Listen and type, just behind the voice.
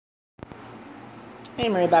Hey,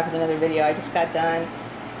 Maria, back with another video. I just got done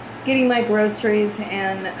getting my groceries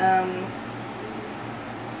and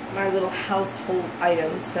my little household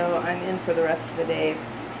items, so I'm in for the rest of the day.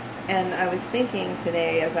 And I was thinking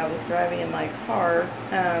today as I was driving in my car,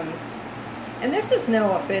 and this is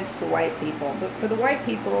no offense to white people, but for the white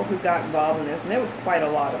people who got involved in this, and there was quite a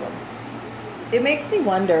lot of them, it makes me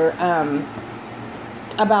wonder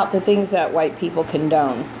about the things that white people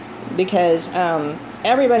condone. Because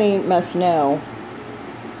everybody must know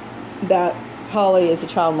that Polly is a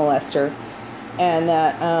child molester and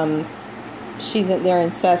that they're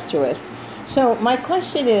incestuous. So my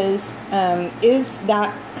question is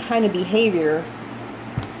that kind of behavior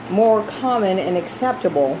more common and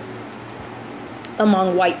acceptable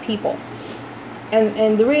among white people?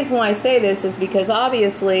 And the reason why I say this is because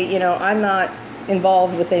obviously, I'm not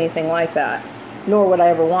involved with anything like that, nor would I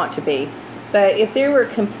ever want to be. But if they were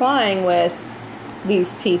complying with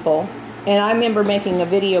these people, and I remember making a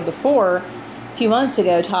video before, a few months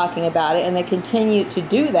ago, talking about it, and they continued to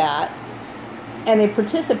do that, and they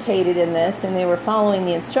participated in this, and they were following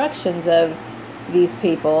the instructions of these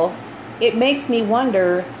people, it makes me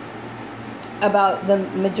wonder about the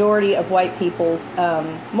majority of white people's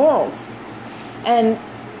morals. And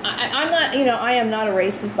I'm not, I am not a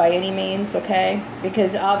racist by any means, okay?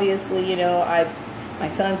 Because obviously, my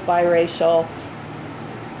son's biracial,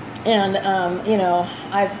 and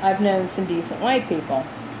I've known some decent white people,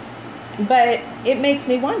 but it makes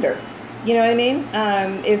me wonder, you know what I mean?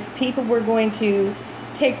 If people were going to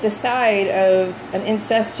take the side of an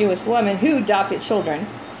incestuous woman who adopted children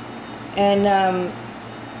and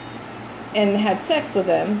had sex with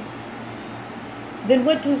them, then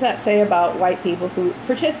what does that say about white people who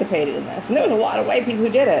participated in this? And there was a lot of white people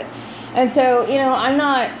who did it. And so, I'm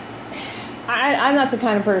not the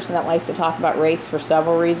kind of person that likes to talk about race for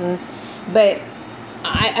several reasons, but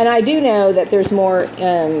I do know that there's more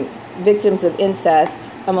victims of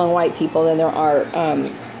incest among white people than there are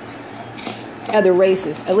other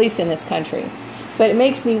races, at least in this country. But it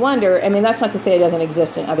makes me wonder, that's not to say it doesn't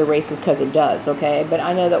exist in other races, because it does, okay? But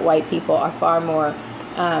I know that white people are far more,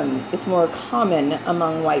 it's more common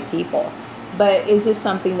among white people. But is this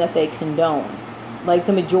something that they condone? Like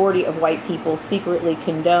the majority of white people secretly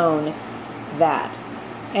condone that.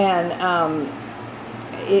 And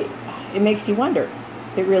it makes you wonder.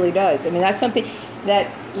 It really does. That's something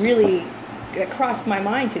that really crossed my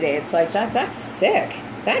mind today. It's like, that's sick.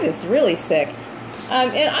 That is really sick.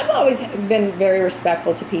 And I've always been very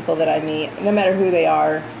respectful to people that I meet, no matter who they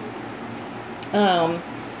are.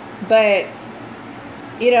 But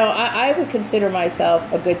I would consider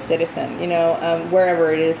myself a good citizen,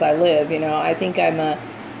 wherever it is I live. I think I'm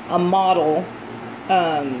a model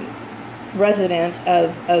resident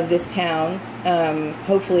of this town.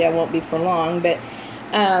 Hopefully I won't be for long, but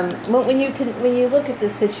when you look at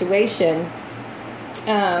this situation,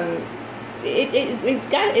 it's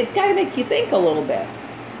got to make you think a little bit,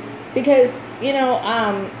 because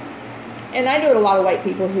and I know a lot of white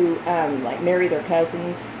people who like marry their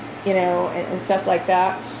cousins, and stuff like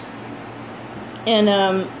that,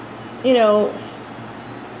 and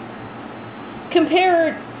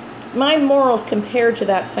compared, my morals compared to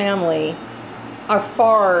that family are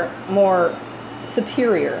far more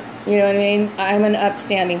superior. You know what I mean? I'm an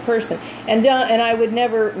upstanding person, and I would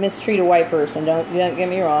never mistreat a white person. Don't get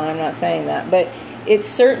me wrong. I'm not saying that, but it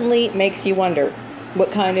certainly makes you wonder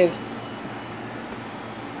what kind of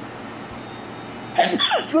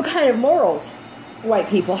morals white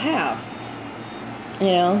people have.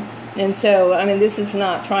 And so this is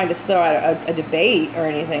not trying to throw out a debate or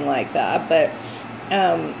anything like that, but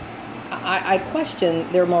I question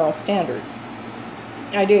their moral standards.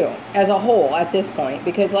 I do, as a whole, at this point,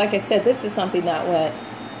 because like I said, this is something that went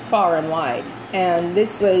far and wide, and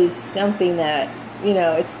this was something that,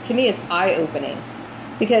 to me, it's eye-opening,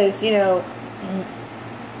 because, we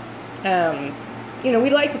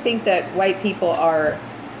like to think that white people are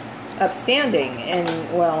upstanding, and,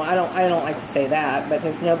 well, I don't like to say that,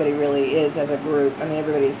 because nobody really is as a group.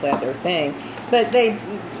 Everybody's got their thing, but the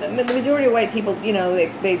majority of white people,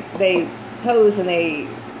 they pose and they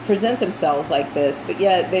present themselves like this, but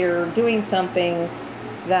yet they're doing something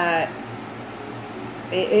that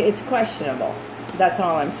it's questionable. That's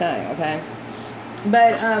all I'm saying, okay?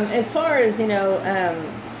 But as far as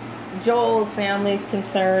Joel's family's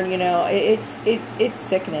concerned, it's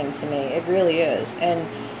sickening to me. It really is. And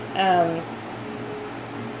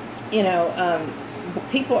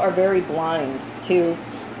people are very blind to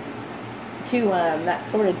that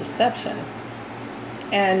sort of deception.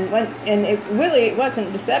 And it really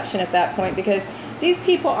wasn't deception at that point, because these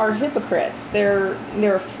people are hypocrites. They're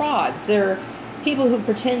frauds. They're people who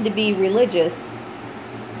pretend to be religious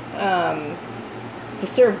to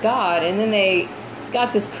serve God, and then they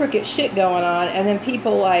got this crooked shit going on, and then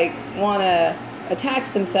people like want to attach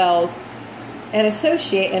themselves and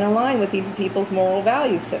associate and align with these people's moral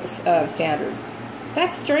value standards.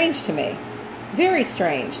 That's strange to me. Very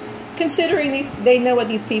strange. Considering they know what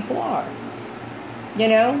these people are. You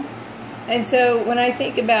know? And so when I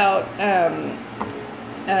think about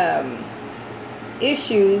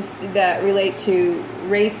issues that relate to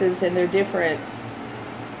races and their different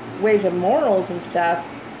ways of morals and stuff,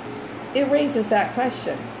 it raises that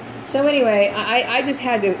question. So anyway, I just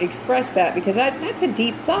had to express that because that's a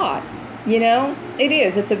deep thought. You know? It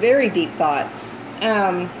is. It's a very deep thought.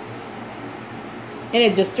 And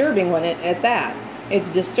a disturbing one at that. It's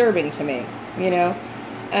disturbing to me, you know.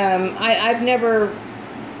 I've never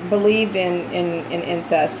believed in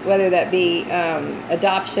incest, whether that be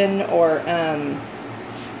adoption or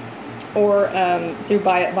through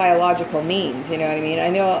biological means, you know what I mean? I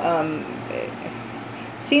know it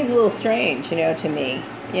seems a little strange, you know, to me,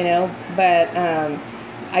 you know, but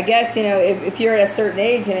I guess, you know, if you're at a certain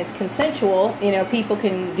age and it's consensual, you know, people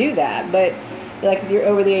can do that, but like if you're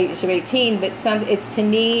over the age of 18, but to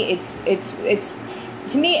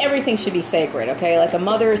me, everything should be sacred, okay? Like a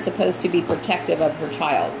mother is supposed to be protective of her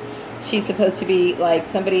child. She's supposed to be like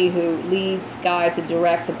somebody who leads, guides, and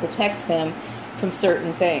directs and protects them from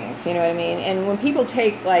certain things, you know what I mean? And when people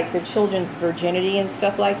take like their children's virginity and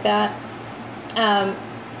stuff like that,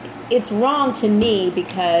 it's wrong to me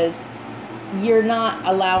because you're not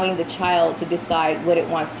allowing the child to decide what it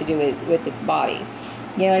wants to do with its body.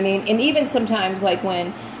 You know what I mean? And even sometimes, like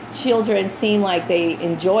when children seem like they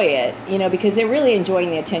enjoy it, you know, because they're really enjoying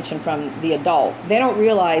the attention from the adult. They don't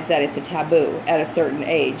realize that it's a taboo at a certain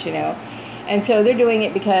age, you know. And so they're doing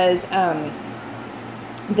it because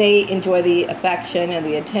they enjoy the affection and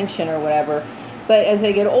the attention or whatever. But as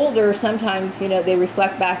they get older, sometimes, you know, they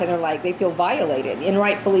reflect back and they're like, they feel violated, and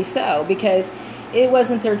rightfully so, because it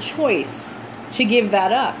wasn't their choice to give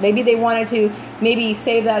that up. Maybe they wanted to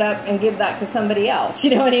save that up and give that to somebody else.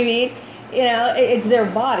 You know what I mean? You know, it's their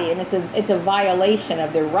body, and it's a violation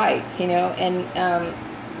of their rights. You know, and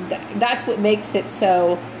that's what makes it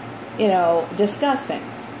so, you know, disgusting.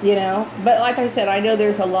 You know, but like I said, I know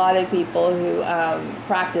there's a lot of people who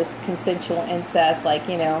practice consensual incest, like,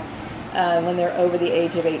 you know, when they're over the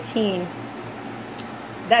age of 18.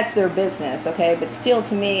 That's their business, okay? But still,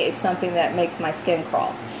 to me, it's something that makes my skin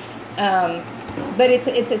crawl. But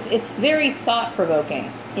it's very thought-provoking,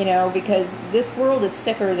 you know, because this world is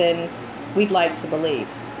sicker than we'd like to believe.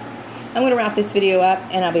 I'm going to wrap this video up,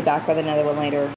 and I'll be back with another one later.